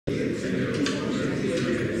As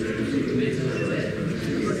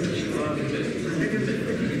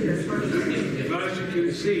you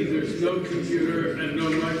can see, there's no computer and no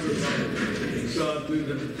microphone, so I'll do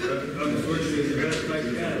unfortunately the best I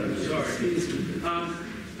can. I'm sorry.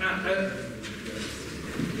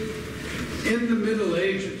 In the Middle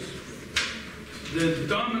Ages, the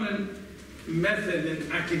dominant method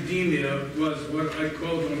in academia was what I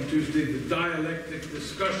called on Tuesday the dialectic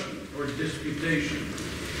discussion or disputation.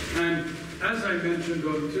 And as I mentioned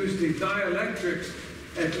on Tuesday, dialectics,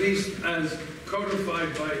 at least as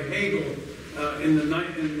codified by Hegel in the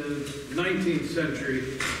 19th century.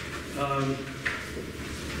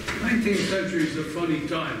 19th century is a funny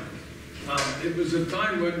time. It was a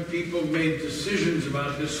time when people made decisions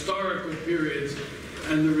about historical periods,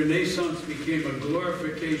 and the Renaissance became a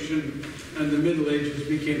glorification, and the Middle Ages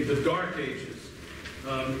became the Dark Ages.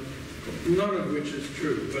 None of which is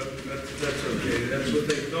true, but that's okay. That's what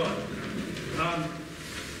they thought.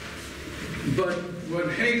 But what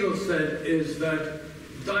Hegel said is that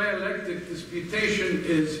dialectic disputation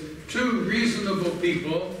is two reasonable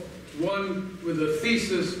people, one with a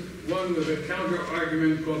thesis, one with a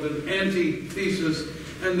counter-argument called an antithesis,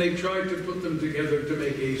 and they tried to put them together to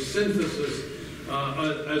make a synthesis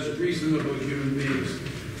as reasonable human beings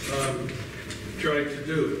tried to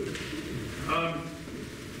do.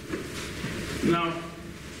 Now,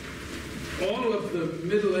 all of the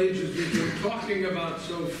Middle Ages we've been talking about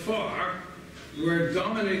so far were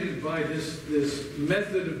dominated by this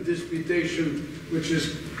method of disputation, which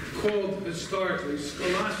is called historically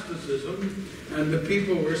scholasticism, and the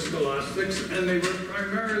people were scholastics, and they were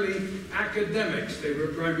primarily academics. They were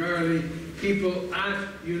primarily people at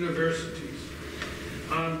universities.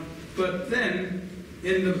 But then,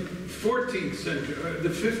 in the 14th century, the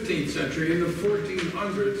 15th century, in the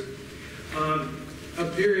 1400s, a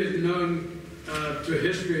period known to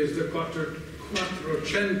history as the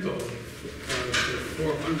Quattrocento,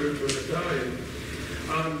 400 for Italian.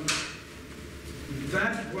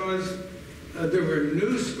 That was, there were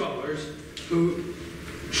new scholars who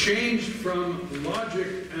changed from logic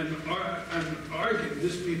and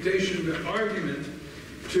disputation and argument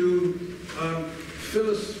to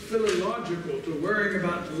philological, to worrying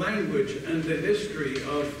about language and the history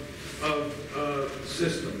of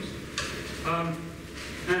systems.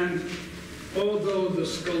 And although the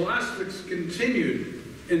scholastics continued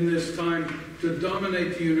in this time to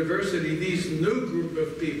dominate the university, these new group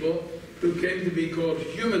of people who came to be called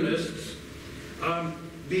humanists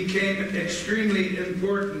became extremely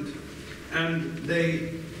important, and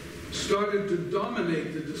they started to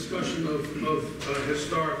dominate the discussion of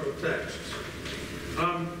historical texts.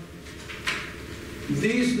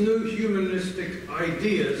 These new humanistic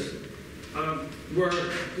ideas were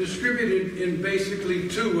distributed in basically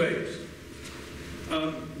two ways.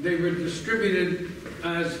 They were distributed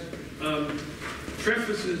as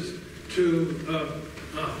prefaces to,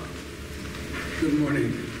 good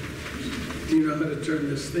morning. Do you know how to turn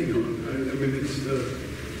this thing on? I mean,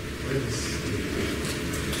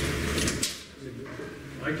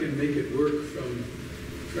 I can make it work from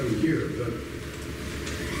here, but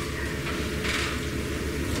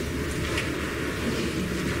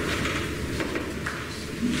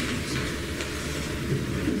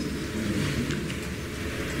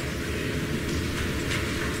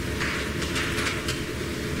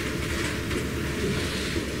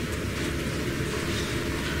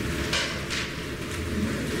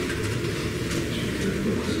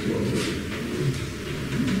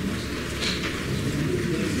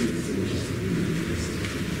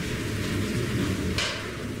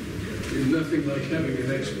nothing like having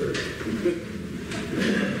an expert.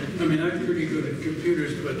 I mean, I'm pretty good at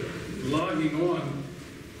computers, but logging on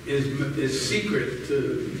is secret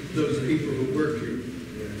to those people who work here.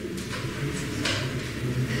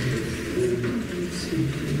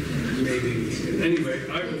 Maybe. Anyway,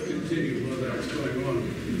 I will continue while that's going on,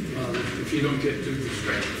 if you don't get too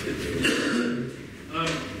distracted.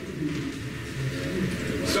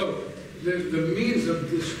 So, the means of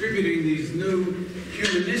distributing these new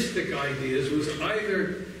humanistic ideas was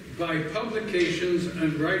either by publications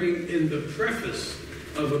and writing in the preface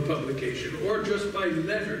of a publication, or just by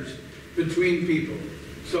letters between people.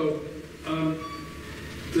 So,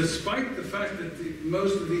 despite the fact that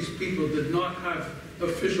most of these people did not have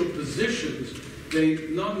official positions, they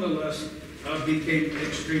nonetheless became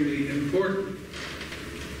extremely important.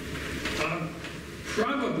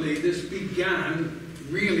 Probably this began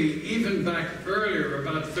really even back earlier,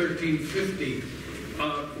 about 1350,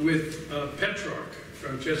 with Petrarch,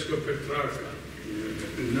 Francesco Petrarca,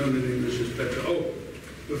 known in English as Petrarch. Oh,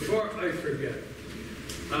 before I forget,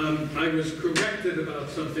 I was corrected about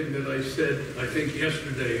something that I said, I think,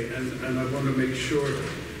 yesterday, and I want to make sure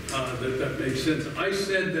that makes sense. I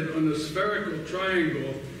said that on a spherical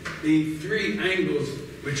triangle, the three angles,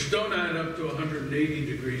 which don't add up to 180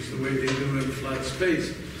 degrees the way they do in flat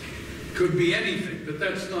space, could be anything, but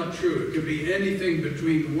that's not true. It could be anything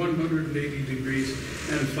between 180 degrees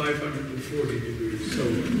and 540 degrees. So,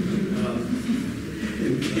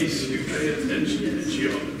 in case you pay attention to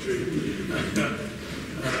geometry,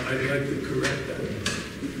 I'd like to correct that.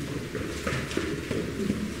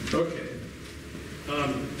 Okay.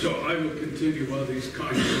 So I will continue while these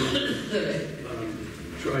kind of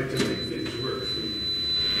try to make things work for me.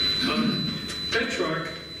 Petrarch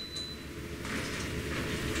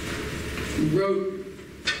wrote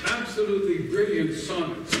absolutely brilliant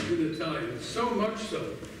sonnets in Italian, so much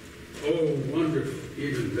so. Oh, wonderful,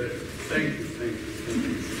 even better. Thank you, thank you, thank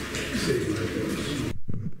you. Save my voice.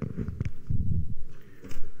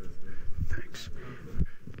 Thanks.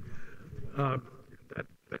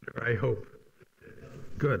 That's better, I hope.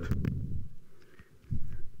 Good.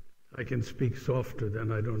 I can speak softer,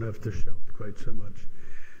 then I don't have to shout quite so much.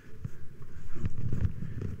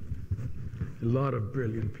 A lot of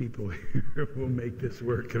brilliant people here will make this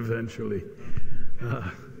work eventually.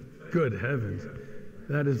 Good heavens.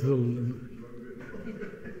 That is the...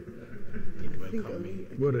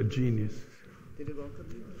 What a genius. Did it welcome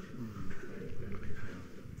you?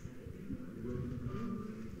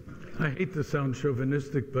 I hate to sound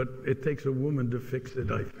chauvinistic, but it takes a woman to fix it,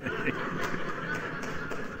 I think.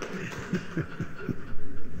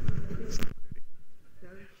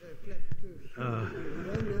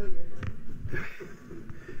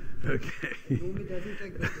 Okay. It doesn't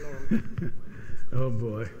take that long. Oh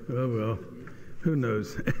boy. Oh well. Who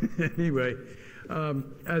knows? Anyway,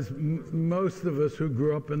 as most of us who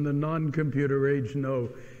grew up in the non-computer age know,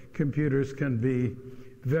 computers can be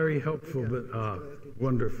very helpful, but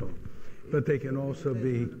wonderful. But they can also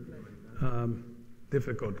be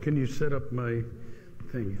difficult. Can you set up my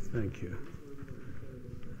thing? Thank you.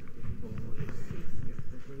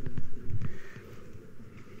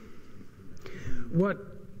 What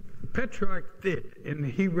Petrarch did, and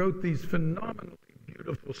he wrote these phenomenally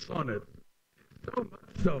beautiful sonnets, so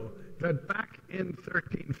much so that back in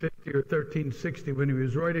 1350 or 1360, when he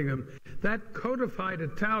was writing them, that codified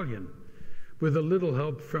Italian, with a little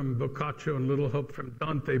help from Boccaccio and little help from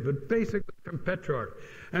Dante, but basically from Petrarch.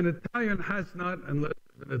 And Italian has not, unless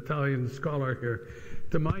there's an Italian scholar here,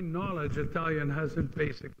 to my knowledge, Italian hasn't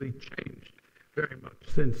basically changed very much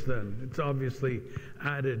since then. It's obviously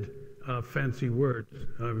added fancy words,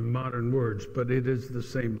 modern words, but it is the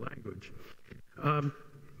same language.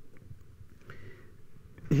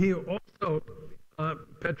 He also,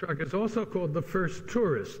 Petrarch is also called the first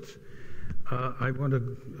tourist. I want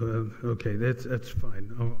to, okay, that's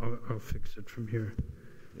fine. I'll fix it from here.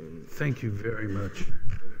 Thank you very much.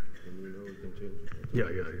 Yeah.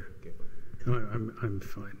 I'm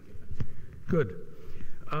fine. Good.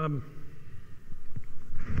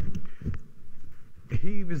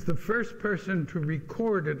 He was the first person to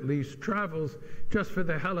record, at least, travels just for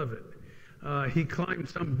the hell of it. He climbed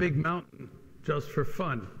some big mountain just for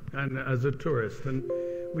fun and as a tourist. And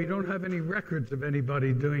we don't have any records of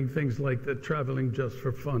anybody doing things like that, traveling just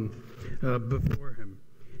for fun, before him.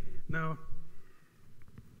 Now,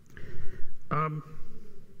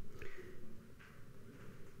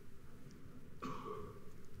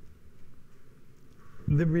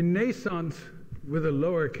 the Renaissance, with a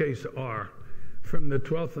lowercase r, from the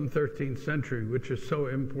 12th and 13th century, which is so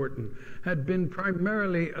important, had been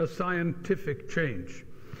primarily a scientific change.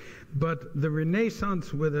 But the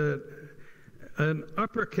Renaissance with an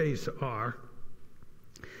uppercase R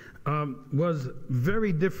was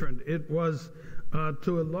very different. It was,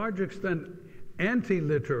 to a large extent,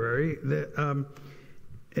 anti-literary.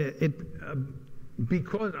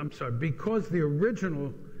 Because the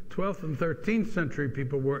original 12th and 13th century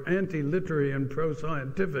people were anti-literary and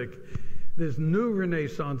pro-scientific, this new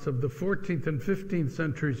Renaissance of the 14th and 15th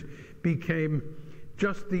centuries became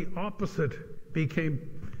just the opposite, became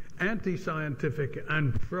anti-scientific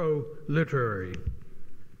and pro-literary.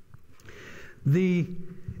 The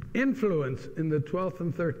influence in the 12th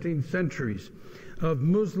and 13th centuries of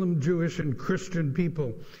Muslim, Jewish, and Christian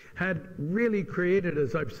people had really created,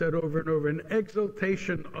 as I've said over and over, an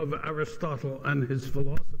exaltation of Aristotle and his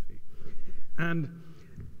philosophy. And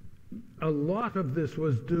a lot of this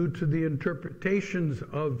was due to the interpretations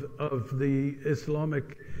of the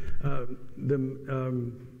Islamic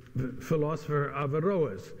philosopher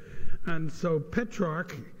Averroes. And so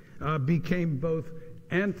Petrarch became both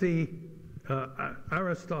anti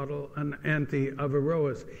Aristotle and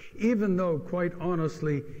anti-Averroes, even though, quite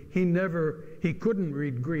honestly, he couldn't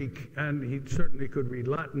read Greek, and he certainly could read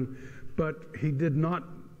Latin, but he did not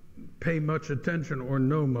pay much attention or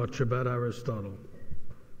know much about Aristotle.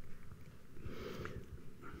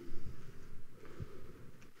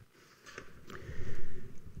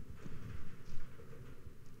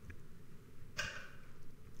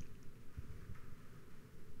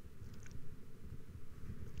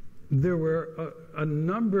 There were a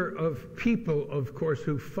number of people, of course,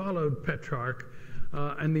 who followed Petrarch,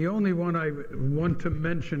 and the only one I want to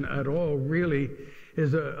mention at all, really,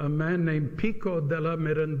 is a man named Pico della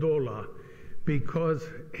Mirandola, because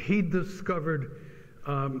he discovered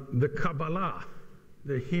the Kabbalah,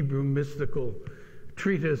 the Hebrew mystical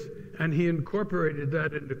treatise, and he incorporated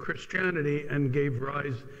that into Christianity and gave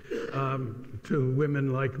rise to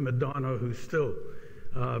women like Madonna, who still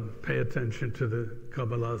pay attention to the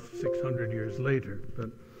Kabbalah 600 years later.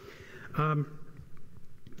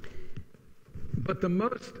 But the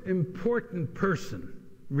most important person,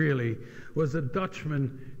 really, was a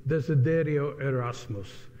Dutchman, Desiderio Erasmus.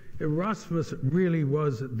 Erasmus really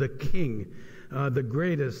was the king, the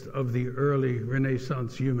greatest of the early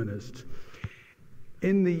Renaissance humanists.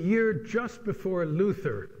 In the year just before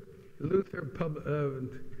Luther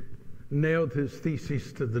nailed his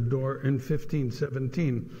thesis to the door in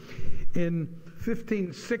 1517. In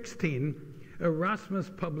 1516,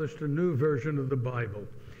 Erasmus published a new version of the Bible.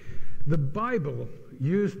 The Bible,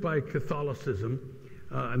 used by Catholicism,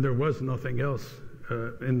 and there was nothing else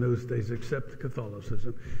in those days except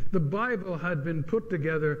Catholicism, the Bible had been put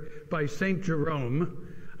together by St. Jerome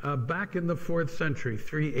back in the 4th century,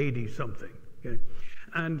 380 something. Okay?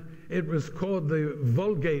 And it was called the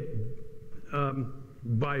Vulgate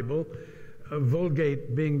Bible,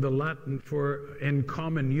 Vulgate being the Latin for in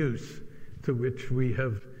common use, to which we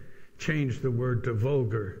have changed the word to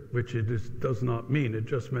vulgar, which does not mean. It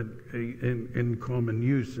just meant in common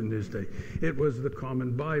use in this day. It was the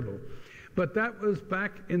common Bible. But that was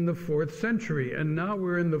back in the 4th century, and now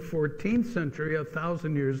we're in the 14th century,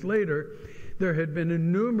 1,000 years later. There had been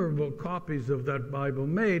innumerable copies of that Bible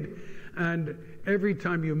made, and every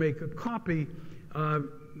time you make a copy,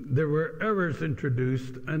 there were errors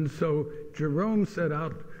introduced, and so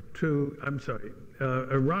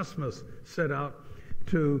Erasmus set out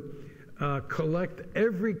to collect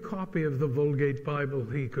every copy of the Vulgate Bible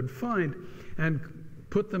he could find and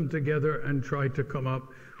put them together and try to come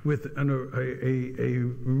up with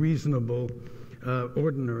a reasonable,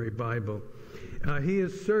 ordinary Bible. He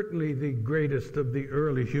is certainly the greatest of the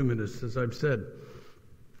early humanists, as I've said.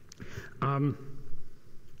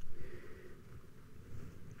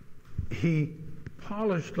 He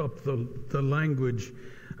polished up the language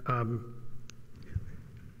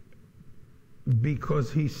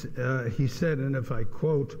because he said, and if I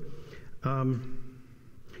quote,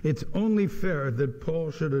 it's only fair that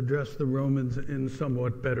Paul should address the Romans in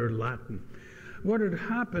somewhat better Latin. What had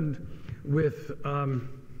happened with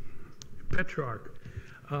Petrarch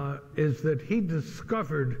is that he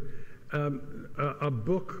discovered a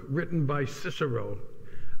book written by Cicero,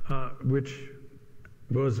 which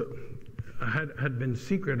had been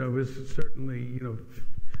secret. It was certainly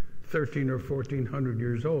 13 or 1400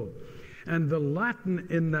 years old, and the Latin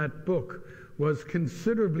in that book was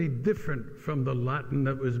considerably different from the Latin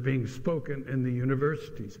that was being spoken in the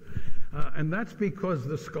universities, and that's because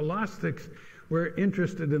the scholastics were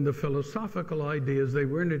interested in the philosophical ideas. They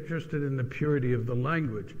weren't interested in the purity of the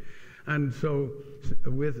language. And so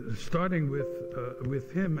starting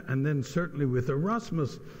with him, and then certainly with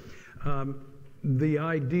Erasmus, the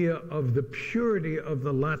idea of the purity of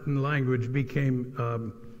the Latin language became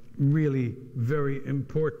really very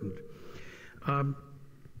important.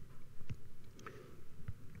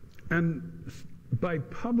 And by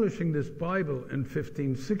publishing this Bible in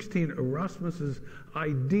 1516, Erasmus's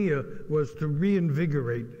idea was to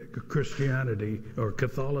reinvigorate Christianity, or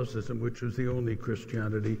Catholicism, which was the only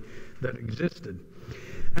Christianity that existed.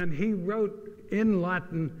 And he wrote in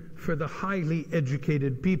Latin for the highly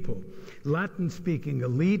educated people, Latin-speaking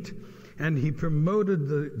elite, and he promoted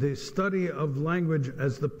the study of language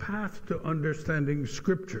as the path to understanding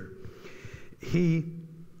Scripture. He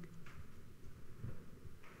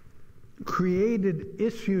created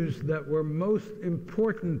issues that were most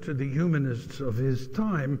important to the humanists of his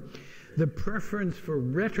time, the preference for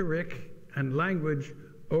rhetoric and language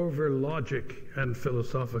over logic and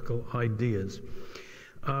philosophical ideas.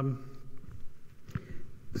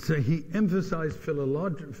 So he emphasized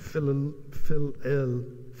philology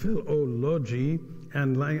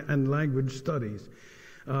and language studies,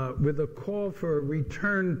 with a call for a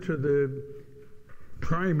return to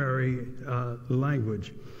primary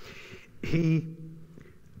language. He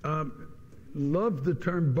loved the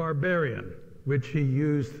term barbarian, which he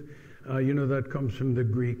used, that comes from the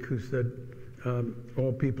Greek, who said,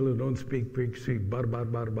 all people who don't speak Greek speak bar, bar,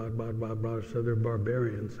 bar, bar, bar, bar, bar, so they're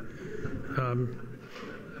barbarians.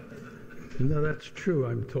 No, that's true,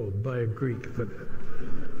 I'm told, by a Greek, but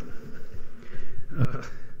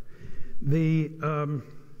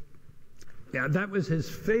that was his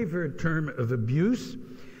favorite term of abuse,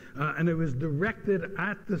 and it was directed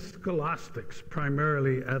at the scholastics,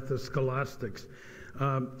 primarily at the scholastics,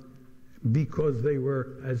 because they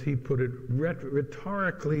were, as he put it,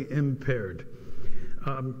 rhetorically impaired.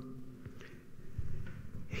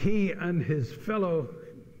 He and his fellow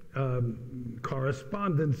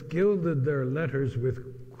correspondents gilded their letters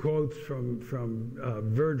with quotes from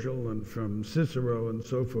Virgil and from Cicero and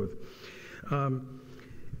so forth.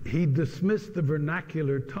 He dismissed the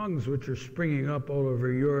vernacular tongues which are springing up all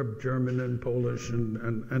over Europe, German and Polish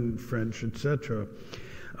and French, etc.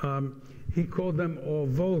 He called them all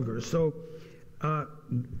vulgar. So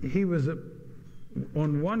he was,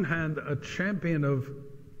 on one hand, a champion of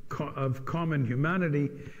common humanity,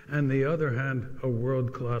 and the other hand, a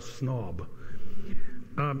world-class snob.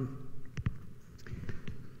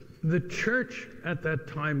 The church at that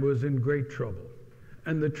time was in great trouble,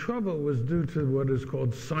 and the trouble was due to what is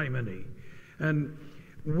called simony. And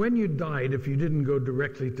when you died, if you didn't go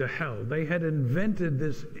directly to hell, they had invented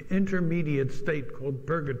this intermediate state called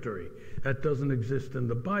purgatory. That doesn't exist in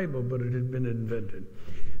the Bible, but it had been invented.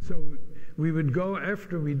 So we would go,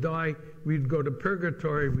 after we die, we'd go to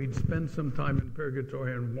purgatory, we'd spend some time in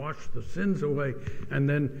purgatory and wash the sins away, and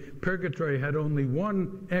then purgatory had only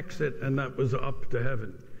one exit, and that was up to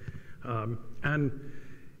heaven. And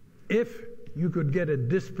if you could get a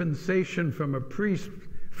dispensation from a priest,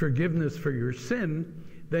 forgiveness for your sin,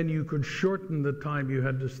 then you could shorten the time you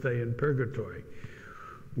had to stay in purgatory.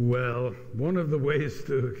 Well, one of the ways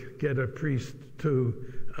to get a priest to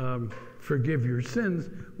forgive your sins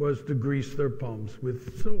was to grease their palms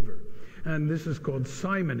with silver. And this is called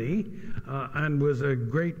simony, and was a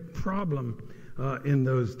great problem in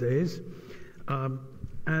those days.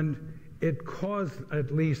 And it caused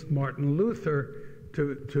at least Martin Luther,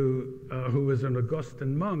 who was an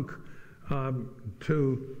Augustan monk,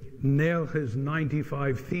 to nail his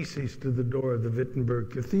 95 theses to the door of the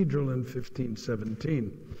Wittenberg Cathedral in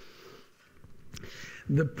 1517.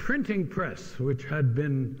 The printing press, which had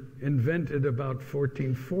been invented about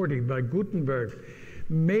 1440 by Gutenberg,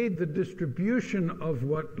 made the distribution of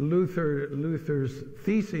what Luther's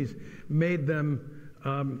theses made them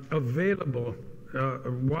available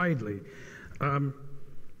widely.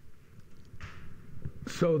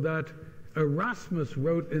 So that Erasmus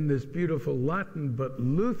wrote in this beautiful Latin, but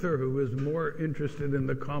Luther, who was more interested in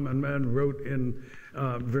the common man, wrote in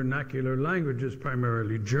vernacular languages,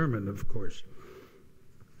 primarily German, of course.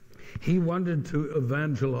 He wanted to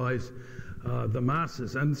evangelize the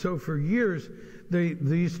masses. And so for years,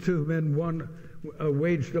 these two men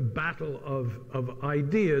waged a battle of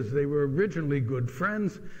ideas. They were originally good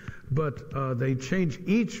friends, but they changed.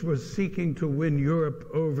 Each was seeking to win Europe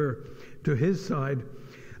over to his side.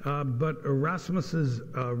 But Erasmus's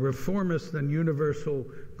reformist and universal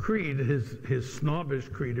creed, his snobbish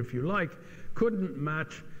creed, if you like, couldn't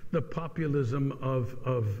match the populism of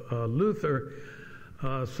Luther,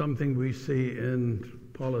 something we see in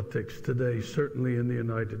politics today, certainly in the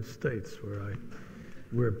United States,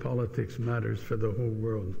 where politics matters for the whole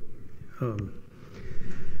world.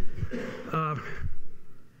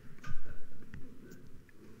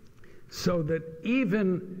 So that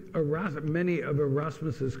even many of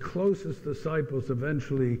Erasmus's closest disciples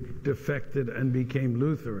eventually defected and became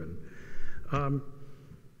Lutheran.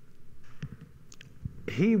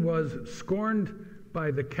 He was scorned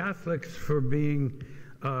by the Catholics for being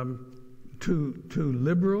too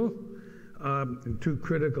liberal, too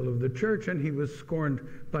critical of the church, and he was scorned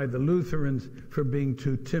by the Lutherans for being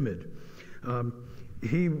too timid.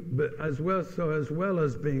 As well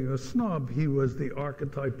as being a snob, he was the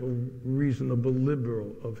archetypal reasonable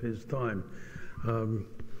liberal of his time.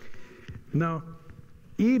 Now,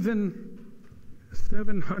 even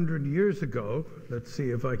 700 years ago, let's see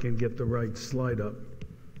if I can get the right slide up.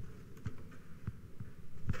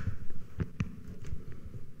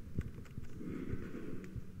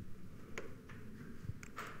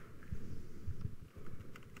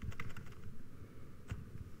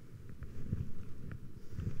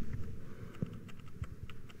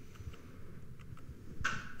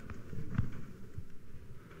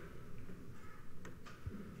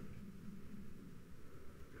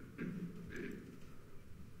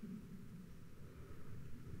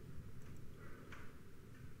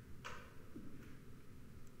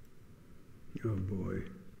 Oh boy.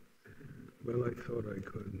 Well, I thought I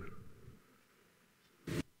could.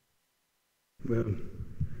 Well,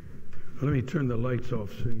 let me turn the lights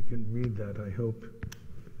off so you can read that, I hope.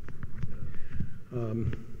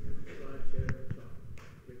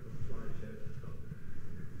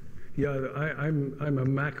 Yeah, I'm a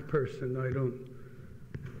Mac person. I don't.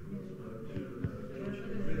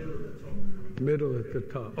 Middle at the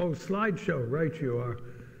top. Oh, slideshow, right you are.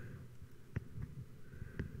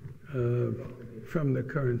 From the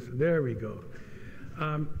current, there we go.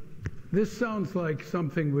 This sounds like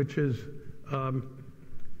something which is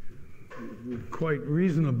quite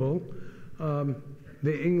reasonable. The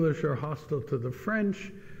English are hostile to the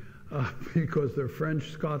French because they're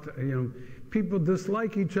French, people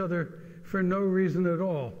dislike each other for no reason at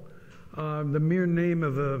all. The mere name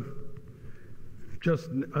of the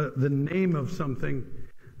name of something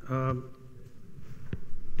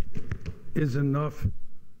is enough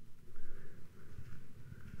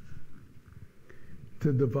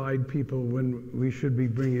to divide people when we should be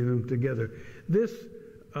bringing them together. This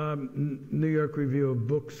New York Review of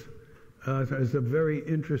Books has a very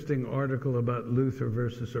interesting article about Luther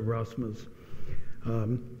versus Erasmus.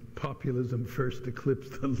 Populism first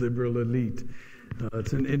eclipsed the liberal elite.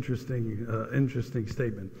 It's an interesting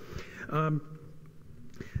statement.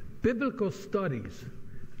 Biblical studies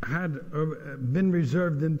had been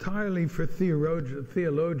reserved entirely for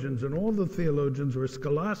theologians, and all the theologians were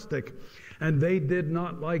scholastic, and they did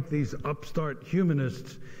not like these upstart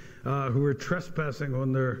humanists who were trespassing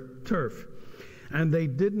on their turf. And they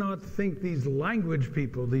did not think these language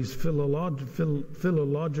people, these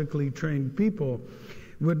philologically trained people,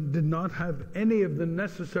 did not have any of the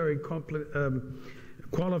necessary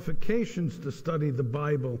qualifications to study the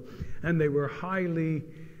Bible, and they were highly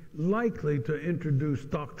likely to introduce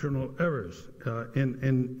doctrinal errors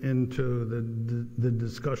into the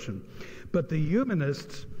discussion. But the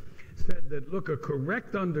humanists said that, look, a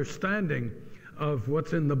correct understanding of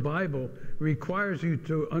what's in the Bible requires you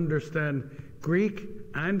to understand Greek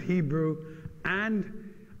and Hebrew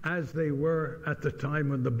and as they were at the time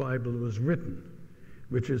when the Bible was written,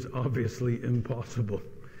 which is obviously impossible.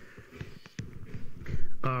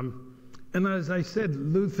 And as I said,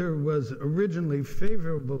 Luther was originally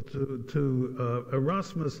favorable to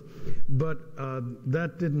Erasmus, but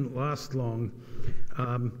that didn't last long.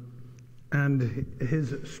 And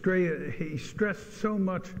he stressed so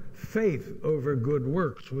much faith over good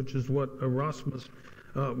works, which is what Erasmus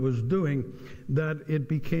was doing, that it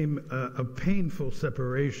became a painful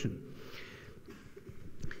separation.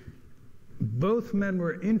 Both men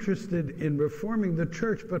were interested in reforming the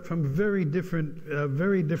church, but from very different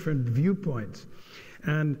viewpoints.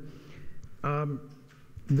 And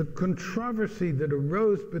the controversy that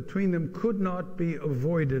arose between them could not be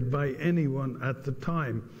avoided by anyone at the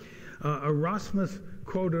time. Erasmus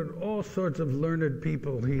quoted all sorts of learned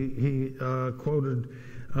people. He quoted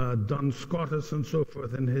Duns Scotus and so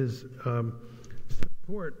forth in his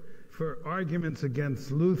support for arguments against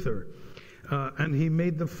Luther. And he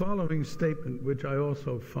made the following statement, which I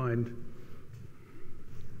also find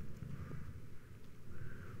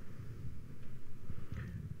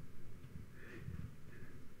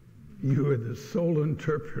you are the sole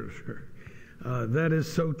interpreter. That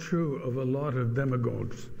is so true of a lot of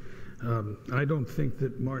demagogues. I don't think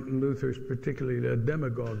that Martin Luther is particularly a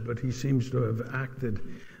demagogue, but he seems to have acted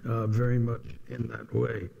very much in that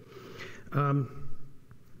way.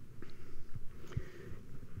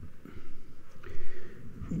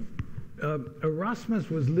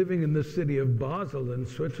 Erasmus was living in the city of Basel in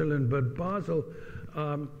Switzerland, but Basel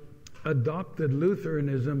adopted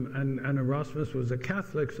Lutheranism, and Erasmus was a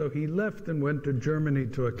Catholic, so he left and went to Germany,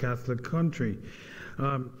 to a Catholic country.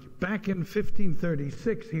 Back in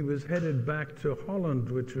 1536, he was headed back to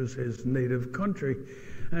Holland, which was his native country,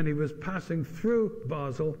 and he was passing through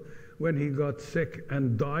Basel when he got sick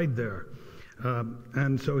and died there.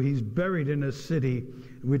 And so he's buried in a city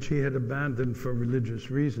which he had abandoned for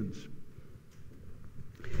religious reasons.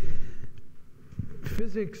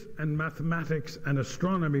 Physics and mathematics and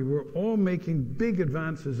astronomy were all making big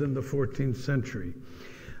advances in the 14th century.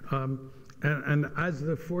 And as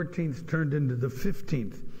the 14th turned into the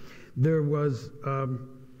 15th, there was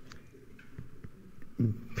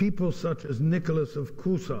people such as Nicholas of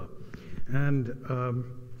Cusa and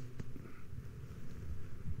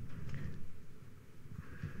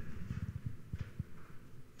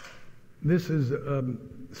this is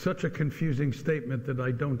such a confusing statement that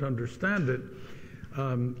I don't understand it,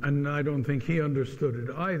 and I don't think he understood it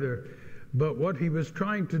either. But what he was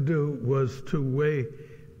trying to do was to weigh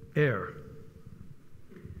air,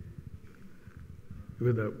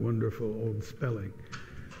 with that wonderful old spelling.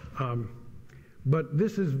 But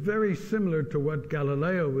this is very similar to what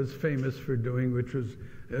Galileo was famous for doing, which was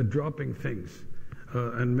dropping things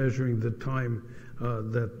and measuring the time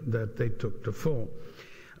that they took to fall.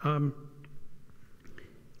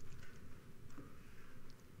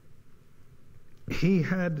 He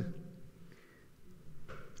had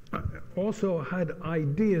also had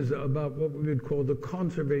ideas about what we would call the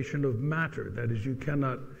conservation of matter. That is, you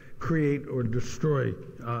cannot create or destroy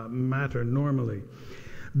matter normally.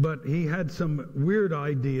 But he had some weird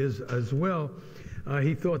ideas as well.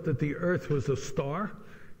 He thought that the Earth was a star,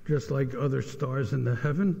 just like other stars in the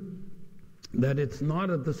heaven, that it's not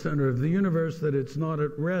at the center of the universe, that it's not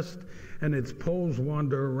at rest, and its poles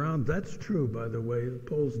wander around. That's true, by the way. The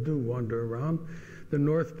poles do wander around. The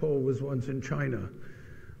North Pole was once in China,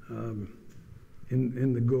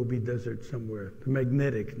 in the Gobi Desert somewhere. The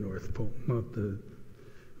magnetic North Pole, not the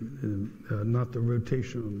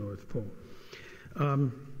rotational North Pole.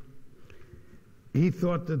 He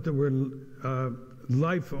thought that there were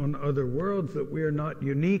life on other worlds, that we are not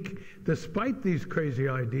unique. Despite these crazy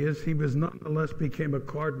ideas, he was nonetheless became a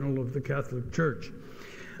cardinal of the Catholic Church.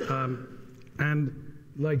 And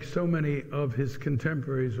like so many of his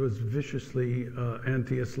contemporaries, was viciously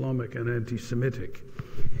anti-Islamic and anti-Semitic.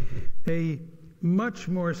 A much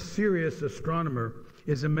more serious astronomer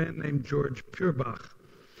is a man named George Purbach,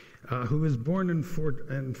 who was born in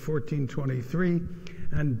 1423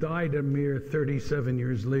 and died a mere 37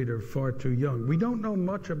 years later, far too young. We don't know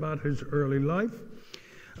much about his early life,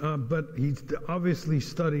 but he's obviously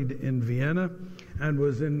studied in Vienna and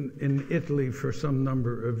was in Italy for some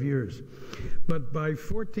number of years. But by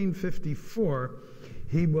 1454,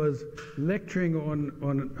 he was lecturing on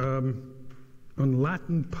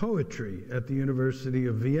Latin poetry at the University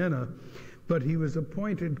of Vienna, but he was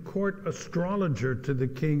appointed court astrologer to the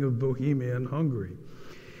king of Bohemia and Hungary.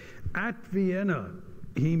 At Vienna,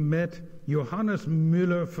 he met Johannes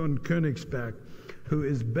Müller von Königsberg, who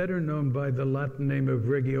is better known by the Latin name of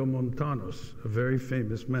Regiomontanus, a very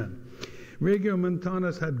famous man.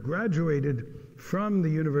 Regiomontanus had graduated from the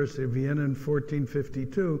University of Vienna in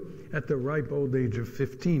 1452 at the ripe old age of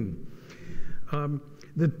 15.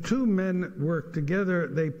 The two men worked together.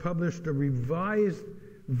 They published a revised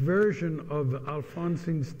version of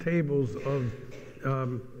Alfonsine's tables of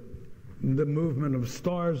the movement of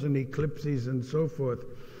stars and eclipses and so forth.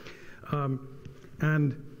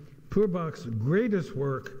 And Purbach's greatest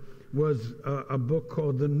work was a book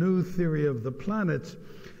called The New Theory of the Planets,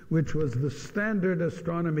 which was the standard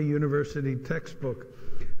astronomy university textbook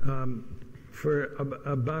for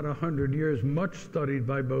about 100 years, much studied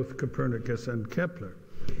by both Copernicus and Kepler.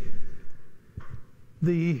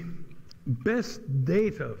 The best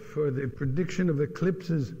data for the prediction of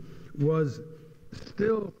eclipses was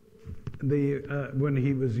still when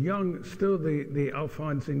he was young, still the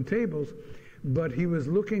Alphonsine tables, but he was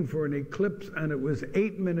looking for an eclipse, and it was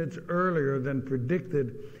 8 minutes earlier than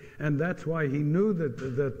predicted, and that's why he knew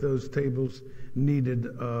that those tables needed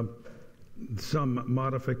some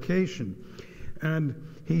modification. And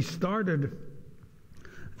he started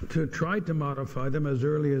to try to modify them as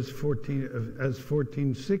early as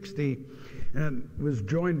 1460, and was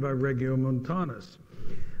joined by Regiomontanus.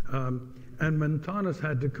 And Montanus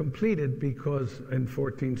had to complete it because in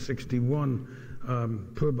 1461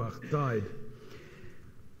 Purbach died.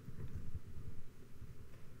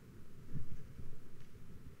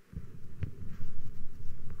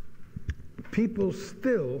 People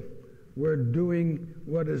still were doing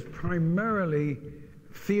what is primarily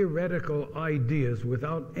theoretical ideas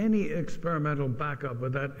without any experimental backup,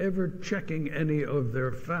 without ever checking any of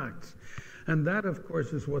their facts. And that, of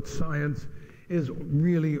course, is what science is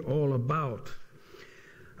really all about.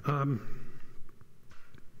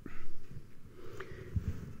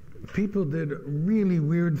 People did really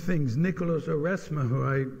weird things. Nicholas Oresme, who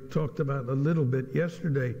I talked about a little bit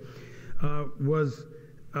yesterday, was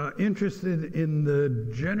interested in the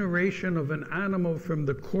generation of an animal from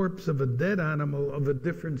the corpse of a dead animal of a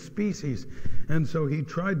different species. And so he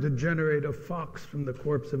tried to generate a fox from the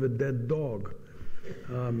corpse of a dead dog.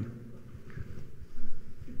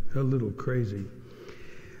 A little crazy.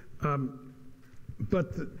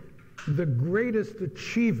 But the greatest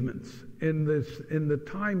achievements in the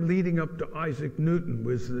time leading up to Isaac Newton,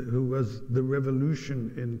 who was the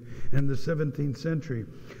revolution in the 17th century,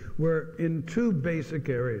 were in two basic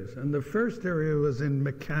areas. And the first area was in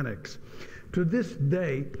mechanics. To this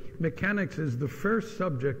day, mechanics is the first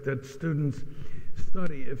subject that students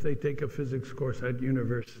study if they take a physics course at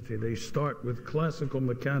university. They start with classical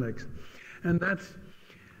mechanics. And that's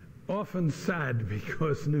often sad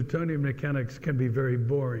because Newtonian mechanics can be very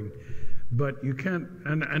boring. But you can't,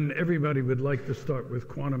 and everybody would like to start with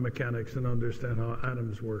quantum mechanics and understand how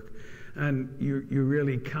atoms work. And you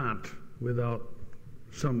really can't without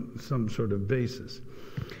some sort of basis.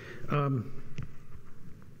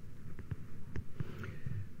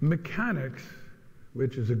 Mechanics,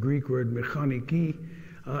 which is a Greek word, mechaniki,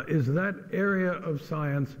 is that area of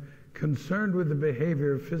science concerned with the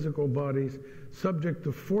behavior of physical bodies subject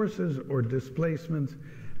to forces or displacements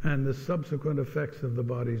and the subsequent effects of the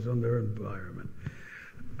bodies on their environment.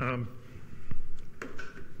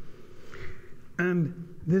 And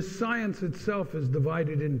this science itself is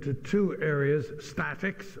divided into two areas: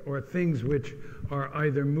 statics, or things which are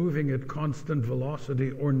either moving at constant velocity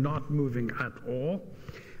or not moving at all,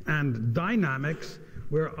 and dynamics,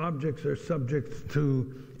 where objects are subject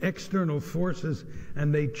to external forces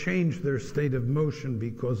and they change their state of motion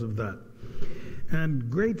because of that. And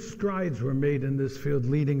great strides were made in this field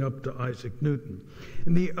leading up to Isaac Newton.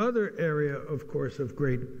 And the other area, of course, of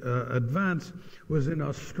great advance was in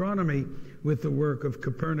astronomy with the work of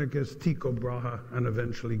Copernicus, Tycho Brahe, and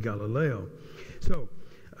eventually Galileo. So,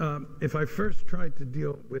 if I first tried to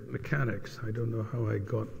deal with mechanics, I don't know how I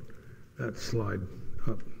got that slide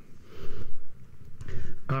up.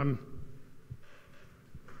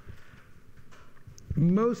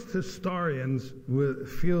 Most historians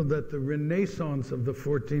feel that the Renaissance of the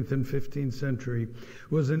 14th and 15th century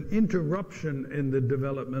was an interruption in the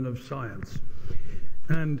development of science.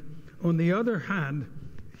 And on the other hand,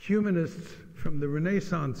 humanists from the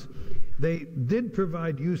Renaissance, they did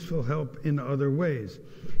provide useful help in other ways.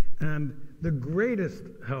 And the greatest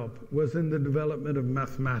help was in the development of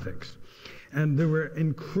mathematics. And there were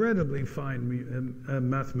incredibly fine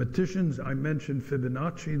mathematicians. I mentioned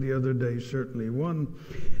Fibonacci the other day, certainly one.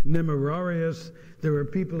 Numerarius. There were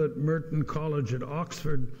people at Merton College at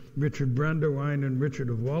Oxford, Richard Brandywine and Richard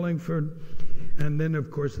of Wallingford. And then,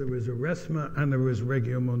 of course, there was Oresme and there was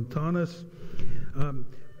Regiomontanus.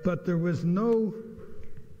 But there was no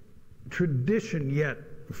tradition yet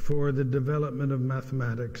for the development of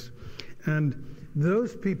mathematics. And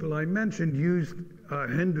those people I mentioned used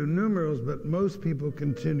Hindu numerals, but most people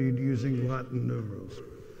continued using Latin numerals.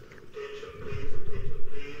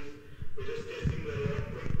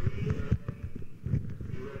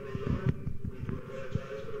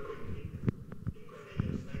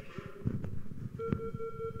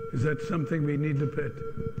 Is that something we need to put?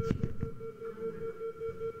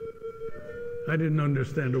 I didn't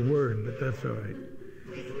understand a word, but that's all right.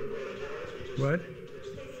 What?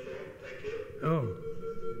 Oh.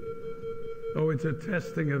 Oh, it's a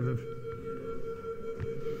testing of the...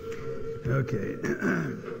 Okay.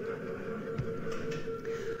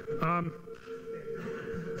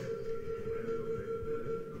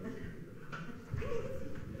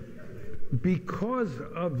 Because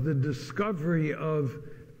of the discovery of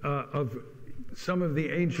some of the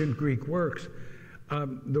ancient Greek works,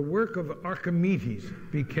 the work of Archimedes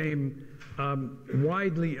became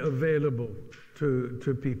widely available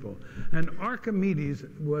to people. And Archimedes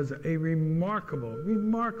was a remarkable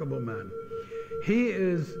man. He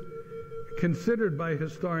is considered by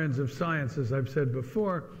historians of science, as I've said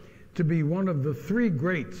before, to be one of the three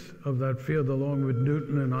greats of that field, along with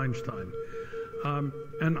Newton and Einstein.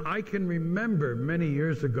 And I can remember many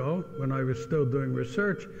years ago, when I was still doing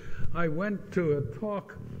research, I went to a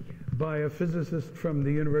talk by a physicist from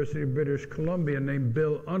the University of British Columbia named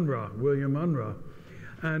William Unruh.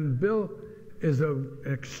 And Bill is an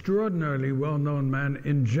extraordinarily well-known man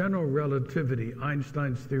in general relativity,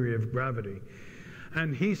 Einstein's theory of gravity.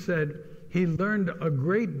 And he said he learned a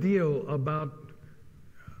great deal about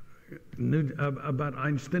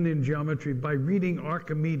Einsteinian geometry by reading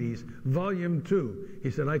Archimedes, Volume 2.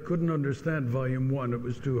 He said, I couldn't understand Volume 1, it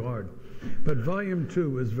was too hard. But Volume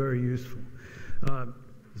 2 was very useful.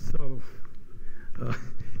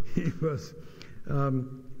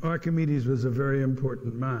 Archimedes was a very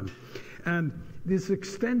important man. And this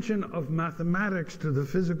extension of mathematics to the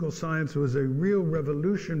physical science was a real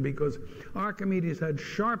revolution, because Archimedes had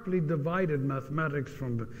sharply divided mathematics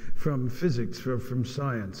from physics, from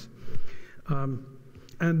science.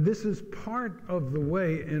 And this is part of the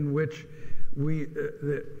way in which we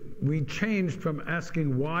changed from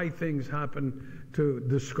asking why things happen to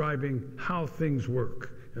describing how things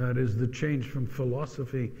work. That is the change from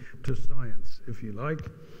philosophy to science, if you like.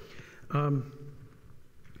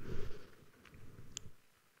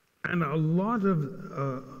 And a lot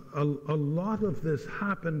of this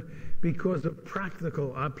happened because of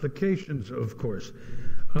practical applications, of course.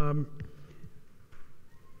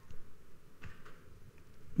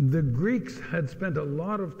 The Greeks had spent a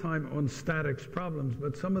lot of time on statics problems,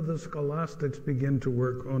 but some of the scholastics began to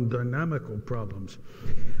work on dynamical problems.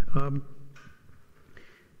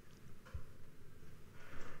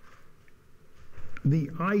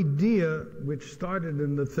 the idea, which started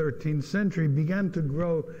in the 13th century, began to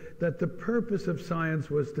grow that the purpose of science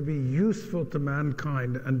was to be useful to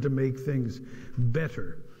mankind and to make things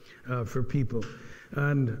better for people.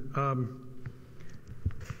 And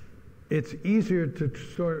it's easier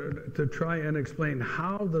to try and explain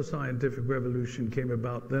how the scientific revolution came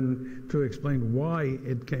about than to explain why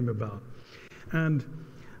it came about. And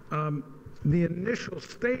the initial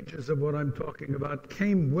stages of what I'm talking about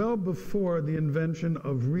came well before the invention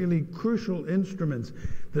of really crucial instruments,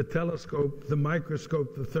 the telescope, the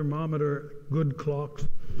microscope, the thermometer, good clocks.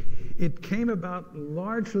 It came about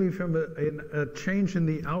largely from a change in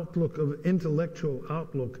the outlook of intellectual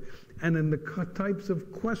outlook and in the types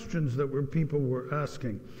of questions that people were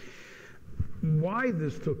asking. Why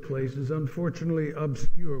this took place is unfortunately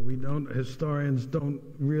obscure. Historians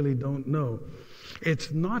really don't know.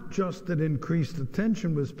 It's not just that increased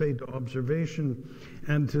attention was paid to observation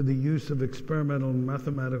and to the use of experimental and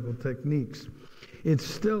mathematical techniques. It's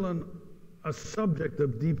still a subject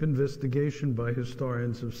of deep investigation by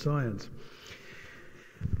historians of science.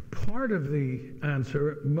 Part of the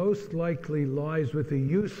answer most likely lies with the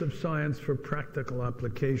use of science for practical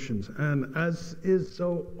applications, and as is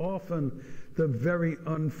so often the very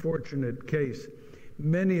unfortunate case,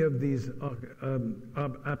 many of these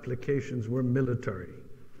applications were military.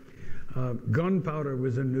 Gunpowder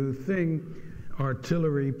was a new thing,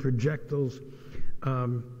 artillery, projectiles.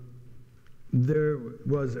 There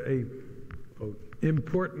was an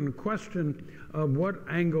important question of what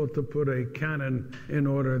angle to put a cannon in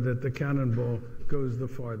order that the cannonball goes the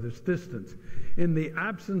farthest distance. In the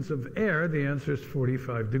absence of air, the answer is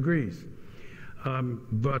 45 degrees.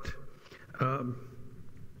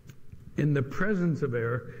 In the presence of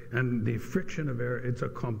air and the friction of air, it's a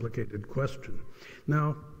complicated question.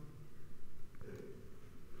 Now,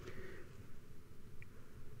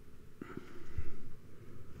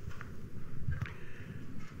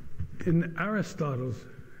 in Aristotle's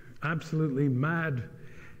absolutely mad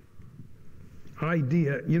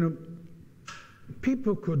idea,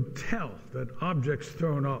 people could tell that objects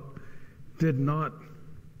thrown up did not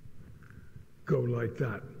go like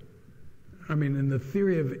that. I mean, in the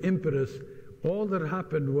theory of impetus, all that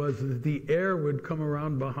happened was that the air would come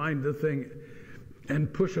around behind the thing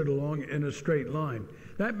and push it along in a straight line.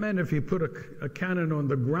 That meant if you put a cannon on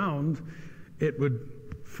the ground, it would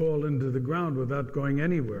fall into the ground without going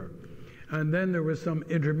anywhere. And then there was some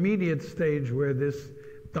intermediate stage where this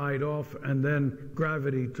died off and then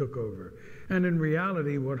gravity took over. And in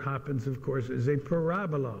reality, what happens, of course, is a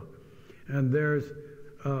parabola. And there's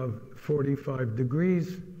 45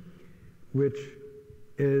 degrees, which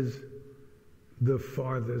is the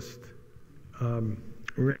farthest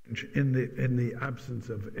range in the absence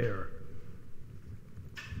of air.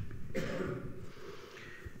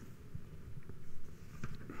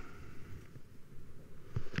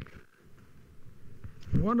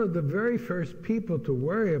 One of the very first people to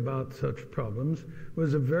worry about such problems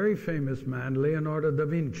was a very famous man, Leonardo da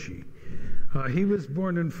Vinci. He was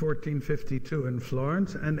born in 1452 in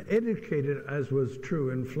Florence and educated, as was true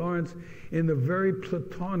in Florence, in the very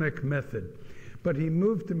Platonic method. But he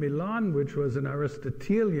moved to Milan, which was an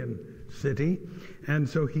Aristotelian city, and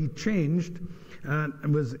so he changed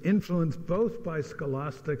and was influenced both by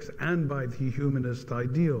scholastics and by the humanist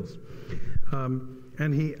ideals.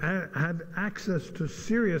 And he had access to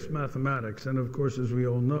serious mathematics, and of course, as we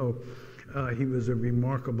all know, he was a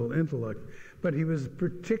remarkable intellect. But he was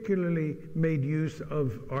particularly made use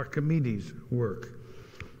of Archimedes' work.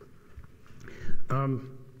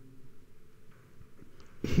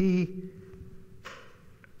 He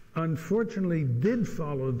unfortunately did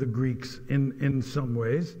follow the Greeks in some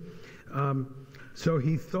ways. So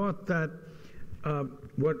he thought that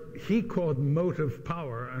what he called motive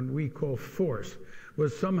power, and we call force,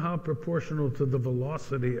 was somehow proportional to the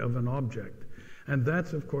velocity of an object. And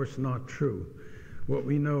that's, of course, not true. What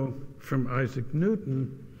we know from Isaac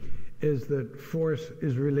Newton is that force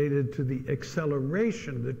is related to the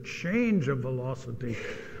acceleration, the change of velocity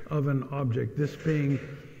of an object, this being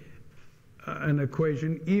an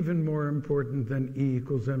equation even more important than E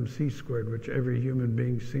equals mc squared, which every human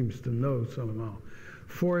being seems to know somehow.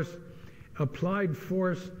 Force, applied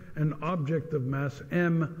force, an object of mass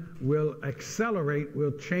m will accelerate,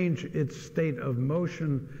 will change its state of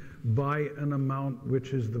motion by an amount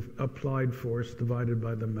which is the applied force divided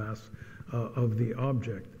by the mass of the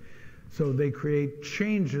object. So they create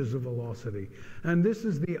changes of velocity. And this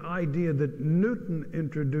is the idea that Newton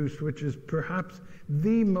introduced, which is perhaps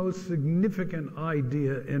the most significant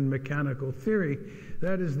idea in mechanical theory.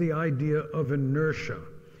 That is the idea of inertia.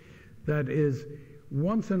 That is,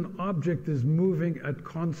 once an object is moving at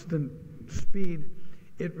constant speed,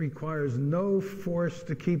 it requires no force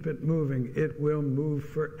to keep it moving. It will move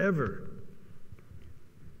forever.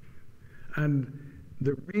 And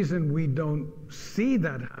the reason we don't see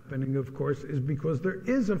that happening, of course, is because there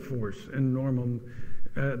is a force in normal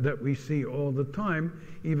that we see all the time,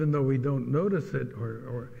 even though we don't notice it,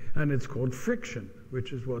 and it's called friction,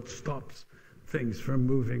 which is what stops things from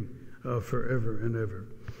moving forever and ever.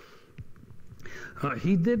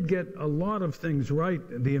 He did get a lot of things right,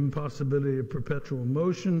 the impossibility of perpetual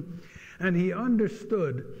motion, and he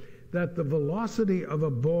understood that the velocity of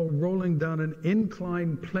a ball rolling down an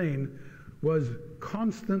inclined plane was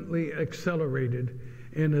constantly accelerated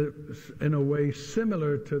in a way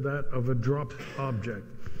similar to that of a dropped object.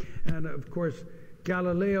 And of course,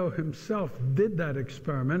 Galileo himself did that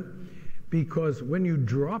experiment, because when you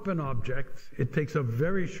drop an object, it takes a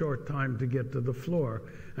very short time to get to the floor,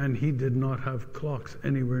 and he did not have clocks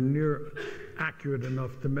anywhere near accurate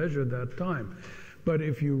enough to measure that time. But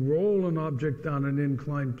if you roll an object down an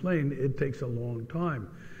inclined plane, it takes a long time.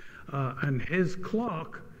 And his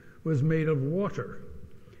clock was made of water,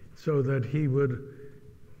 so that he would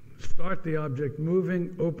start the object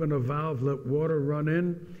moving, open a valve, let water run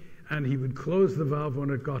in, and he would close the valve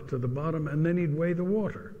when it got to the bottom, and then he'd weigh the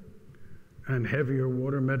water. And heavier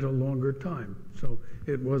water meant a longer time. So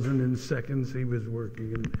it wasn't in seconds, he was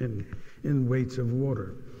working in weights of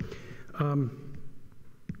water.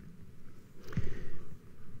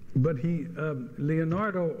 But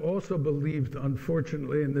Leonardo also believed,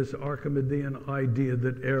 unfortunately, in this Archimedean idea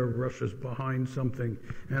that air rushes behind something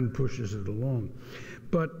and pushes it along.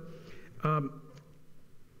 But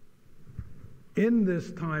in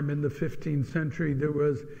this time, in the 15th century, there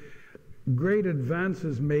was great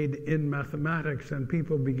advances made in mathematics, and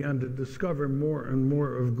people began to discover more and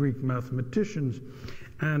more of Greek mathematicians,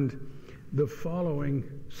 and the following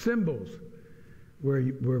symbols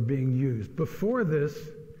were being used. Before this,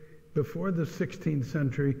 before the 16th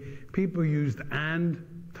century, people used and,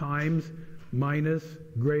 times, minus,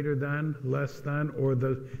 greater than, less than, or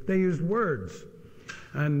they used words.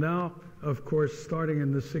 And now, of course, starting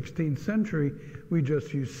in the 16th century, we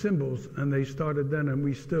just use symbols, and they started then, and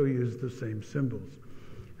we still use the same symbols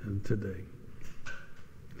today.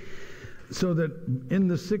 So that in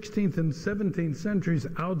the 16th and 17th centuries,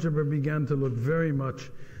 algebra began to look very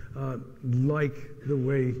much like the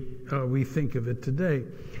way we think of it today.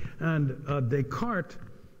 And Descartes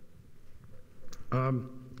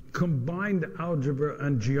combined algebra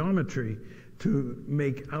and geometry to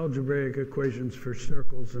make algebraic equations for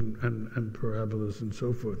circles and parabolas and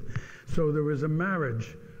so forth. So there was a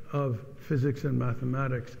marriage of physics and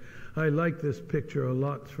mathematics. I like this picture a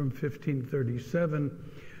lot. It's from 1537.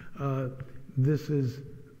 This is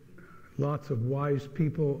lots of wise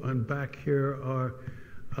people, and back here are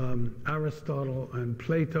Aristotle and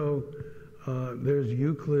Plato. There's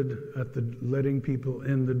Euclid at the letting people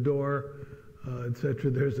in the door,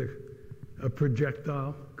 etc. There's a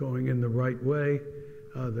projectile going in the right way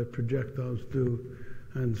that projectiles do,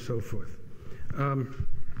 and so forth.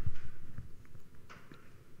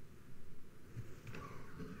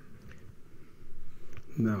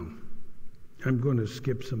 Now, I'm going to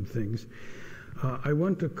skip some things. I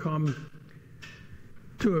want to come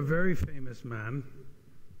to a very famous man,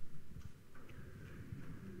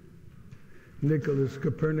 Nicholas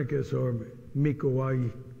Copernicus, or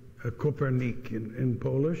Mikołaj Kopernik in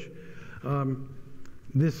Polish.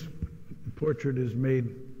 This portrait is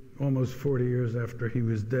made almost 40 years after he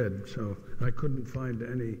was dead, so I couldn't find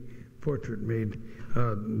any portrait made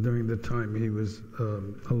during the time he was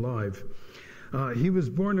alive. He was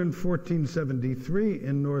born in 1473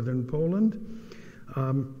 in northern Poland,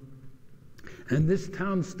 and this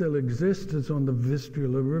town still exists. It's on the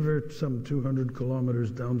Vistula River, some 200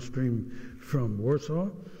 kilometers downstream from Warsaw.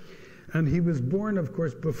 And he was born, of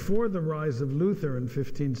course, before the rise of Luther in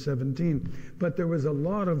 1517, but there was a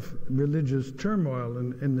lot of religious turmoil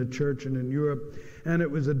in the church and in Europe, and it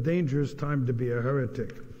was a dangerous time to be a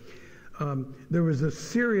heretic. There was a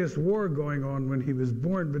serious war going on when he was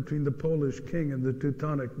born between the Polish king and the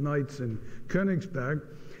Teutonic Knights in Königsberg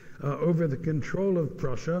over the control of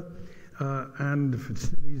Prussia and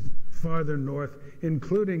cities farther north,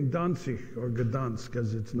 including Danzig, or Gdansk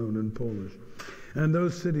as it's known in Polish. And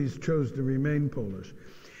those cities chose to remain Polish.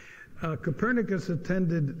 Copernicus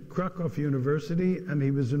attended Krakow University, and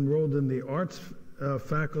he was enrolled in the arts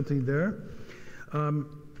faculty there.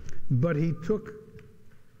 But he took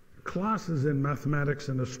classes in mathematics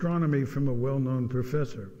and astronomy from a well-known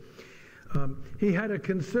professor. He had a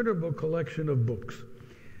considerable collection of books.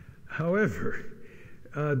 However,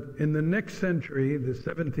 in the next century, the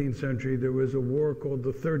 17th century, there was a war called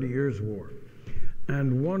the 30 Years' War.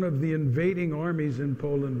 And one of the invading armies in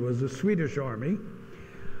Poland was the Swedish army.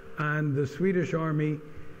 And the Swedish army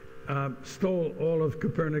stole all of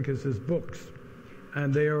Copernicus's books.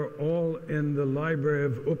 And they are all in the library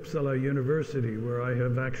of Uppsala University, where I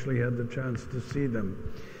have actually had the chance to see them.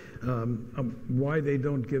 Why they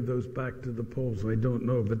don't give those back to the Poles, I don't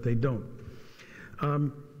know, but they don't.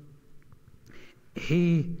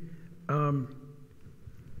 He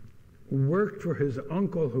worked for his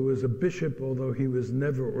uncle, who was a bishop, although he was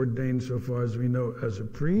never ordained, so far as we know, as a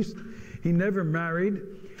priest. He never married,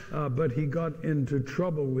 but he got into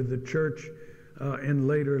trouble with the church in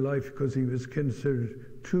later life because he was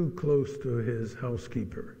considered too close to his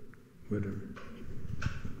housekeeper,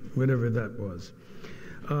 whatever that was.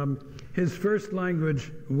 His first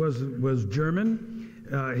language was German.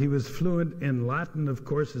 He was fluent in Latin, of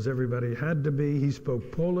course, as everybody had to be. He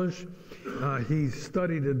spoke Polish. He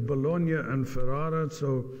studied at Bologna and Ferrara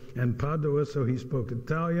and Padua, so he spoke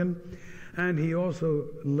Italian. And he also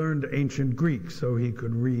learned ancient Greek, so he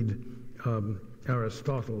could read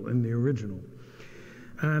Aristotle in the original.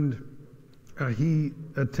 And he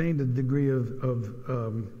attained a degree of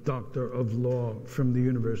Doctor of Law from the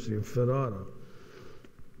University of Ferrara.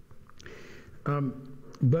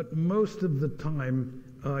 But most of the time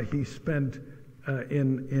he spent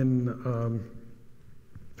in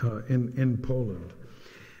Poland.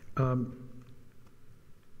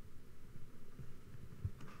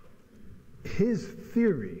 His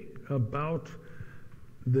theory about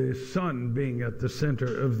the sun being at the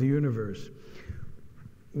center of the universe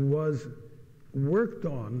was worked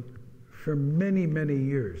on for many, many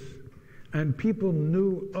years, and people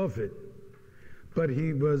knew of it, but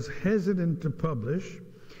he was hesitant to publish,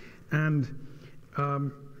 and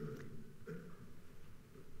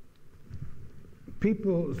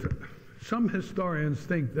some historians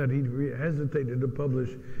think that he hesitated to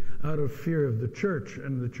publish out of fear of the church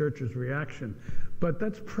and the church's reaction, but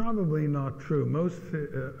that's probably not true.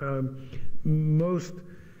 Most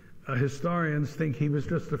historians think he was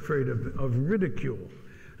just afraid of ridicule,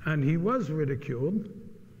 and he was ridiculed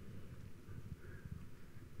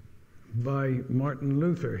by Martin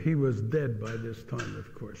Luther. He was dead by this time,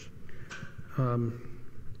 of course.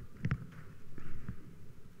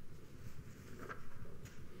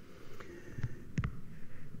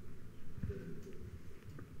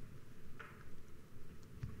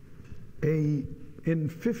 In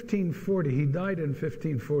 1540, he died in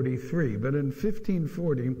 1543, but in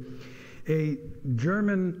 1540, a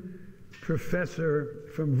German professor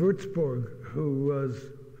from Würzburg, who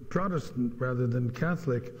was Protestant rather than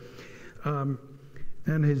Catholic,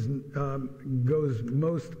 and his goes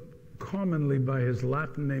most commonly by his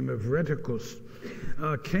Latin name of Reticus,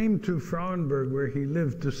 came to Frauenburg, where he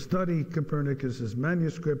lived, to study Copernicus's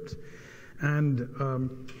manuscripts. And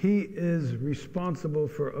he is responsible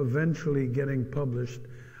for eventually getting published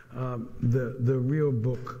the real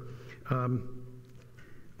book on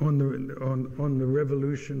the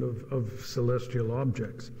revolution of celestial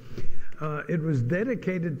objects. It was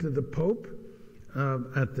dedicated to the Pope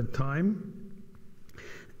at the time,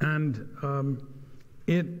 and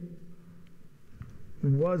it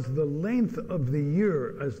was the length of the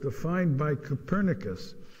year as defined by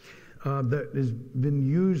Copernicus that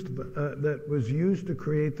was used to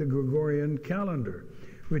create the Gregorian calendar,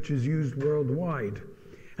 which is used worldwide.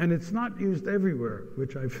 And it's not used everywhere,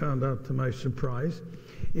 which I found out to my surprise.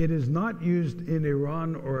 It is not used in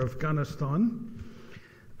Iran or Afghanistan.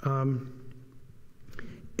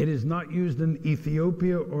 It is not used in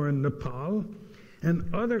Ethiopia or in Nepal. And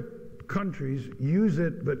other countries use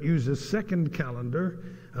it, but use a second calendar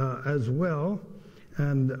as well.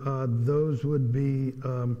 And those would be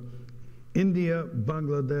India,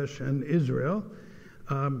 Bangladesh, and Israel.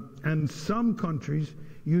 And some countries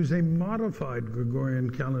use a modified Gregorian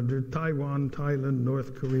calendar: Taiwan, Thailand,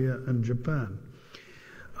 North Korea, and Japan.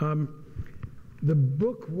 The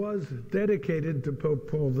book was dedicated to Pope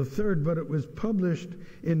Paul III, but it was published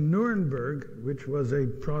in Nuremberg, which was a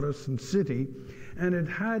Protestant city, and it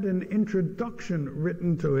had an introduction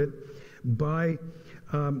written to it by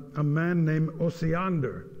a man named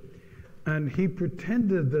Osiander. And he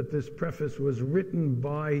pretended that this preface was written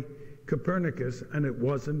by Copernicus, and it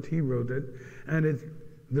wasn't. He wrote it. And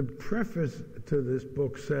the preface to this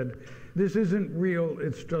book said, "This isn't real,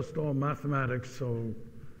 it's just all mathematics." So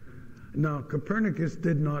now, Copernicus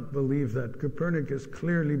did not believe that. Copernicus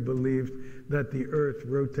clearly believed that the Earth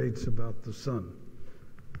rotates about the sun.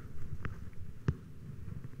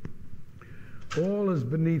 All is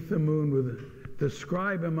beneath the moon, with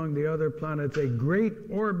describe among the other planets a great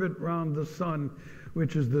orbit round the sun,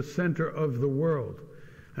 which is the center of the world.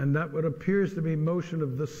 and that what appears to be motion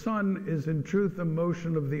of the sun is in truth a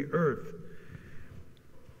motion of the earth.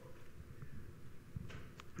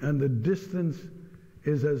 And the distance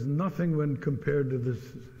is as nothing when compared to the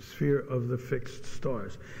sphere of the fixed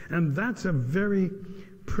stars. And that's a very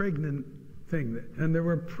pregnant thing. And there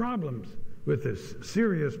were problems with this,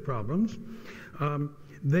 serious problems.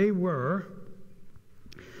 They were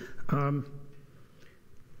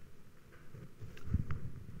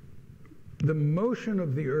the motion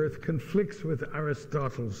of the earth conflicts with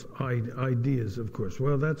Aristotle's ideas, of course.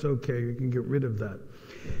 Well, that's okay, you can get rid of that.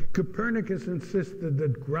 Copernicus insisted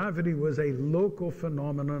that gravity was a local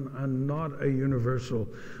phenomenon and not a universal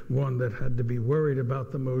one that had to be worried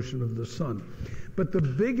about the motion of the sun. But the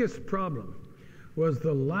biggest problem was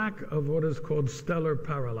the lack of what is called stellar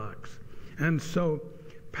parallax. And so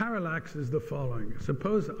parallax is the following.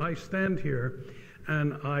 Suppose I stand here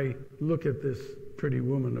and I look at this pretty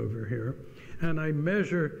woman over here and I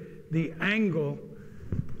measure the angle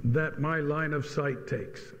that my line of sight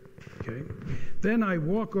takes. Okay. Then I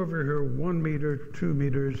walk over here 1 meter, 2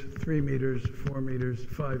 meters, 3 meters, 4 meters,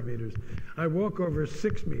 5 meters. I walk over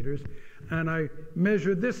 6 meters and I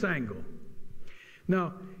measure this angle.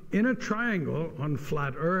 Now, in a triangle on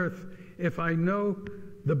flat Earth, if I know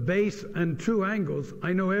the base and 2 angles,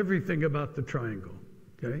 I know everything about the triangle.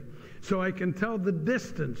 Okay? So I can tell the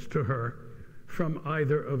distance to her from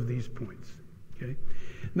either of these points. Okay?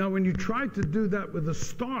 Now, when you try to do that with a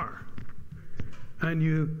star, and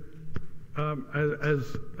you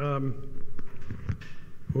as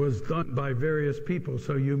was done by various people.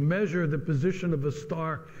 So you measure the position of a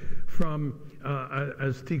star from,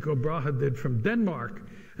 as Tycho Brahe did, from Denmark,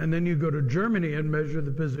 and then you go to Germany and measure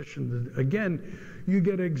the position. Again, you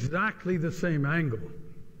get exactly the same angle.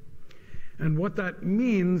 And what that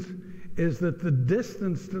means is that the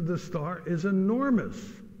distance to the star is enormous.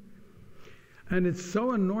 And it's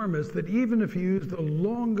so enormous that even if you use the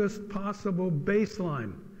longest possible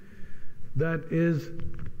baseline, that is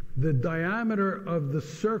the diameter of the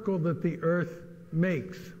circle that the Earth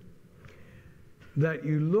makes, that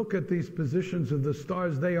you look at these positions of the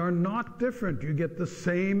stars, they are not different. You get the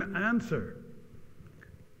same answer.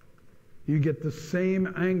 You get the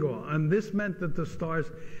same angle. And this meant that the stars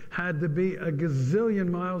had to be a gazillion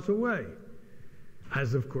miles away,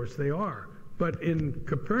 as of course they are. But in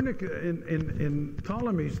in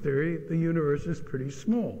Ptolemy's theory, the universe is pretty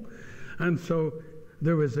small. And so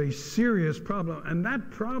there was a serious problem. And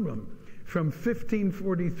that problem from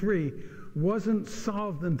 1543 wasn't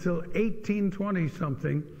solved until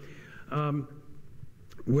 1820-something,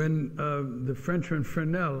 when the Frenchman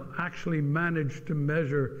Fresnel actually managed to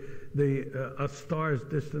measure a star's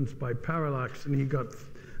distance by parallax, and he got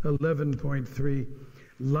 11.3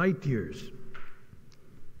 light years.